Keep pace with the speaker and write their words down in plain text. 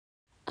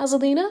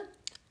Azalina,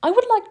 I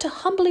would like to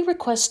humbly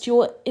request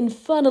your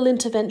infernal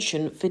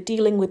intervention for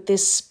dealing with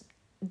this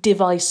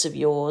device of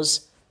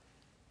yours.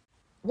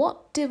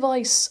 What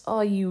device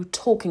are you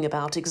talking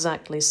about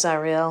exactly,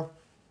 Sariel?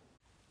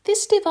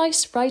 This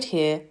device right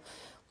here.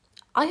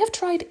 I have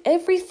tried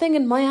everything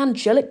in my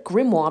angelic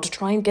grimoire to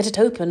try and get it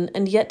open,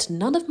 and yet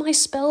none of my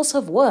spells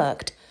have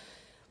worked.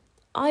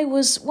 I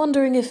was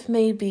wondering if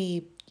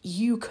maybe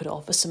you could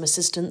offer some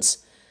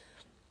assistance.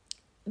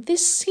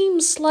 This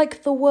seems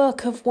like the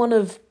work of one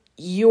of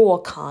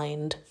your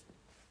kind.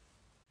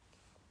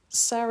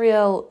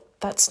 Sariel,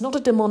 that's not a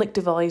demonic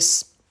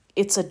device.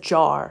 It's a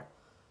jar.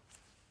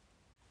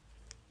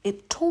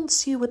 It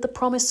taunts you with the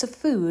promise of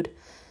food,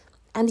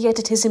 and yet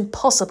it is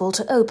impossible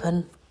to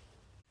open.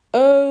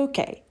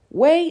 Okay,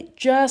 wait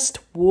just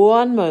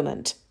one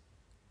moment.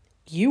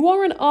 You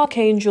are an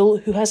archangel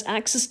who has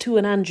access to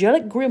an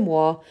angelic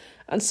grimoire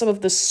and some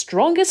of the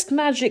strongest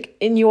magic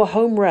in your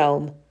home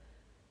realm,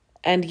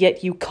 and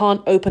yet you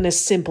can't open a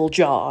simple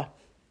jar.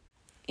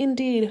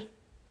 Indeed,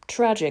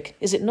 tragic,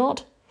 is it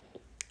not?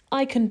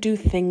 I can do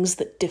things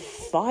that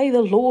defy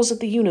the laws of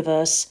the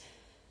universe,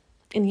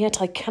 and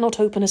yet I cannot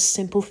open a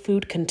simple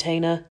food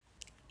container.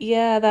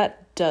 Yeah,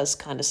 that does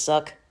kinda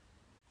suck.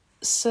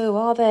 So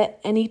are there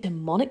any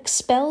demonic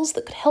spells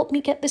that could help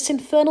me get this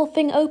infernal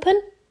thing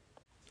open?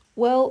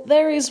 Well,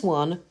 there is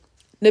one.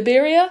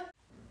 Nibiria?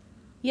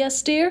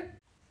 Yes, dear?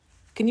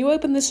 Can you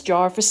open this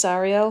jar for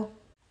Sariel?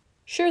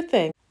 Sure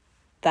thing.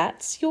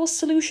 That's your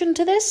solution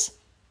to this?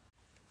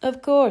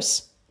 Of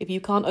course. If you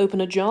can't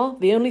open a jar,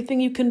 the only thing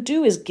you can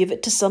do is give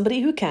it to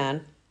somebody who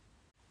can.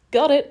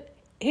 Got it.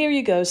 Here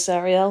you go,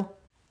 Sariel.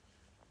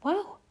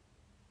 Wow,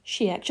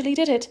 she actually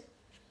did it.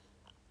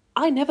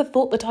 I never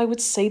thought that I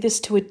would say this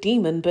to a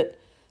demon, but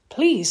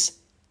please,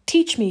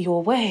 teach me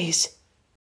your ways.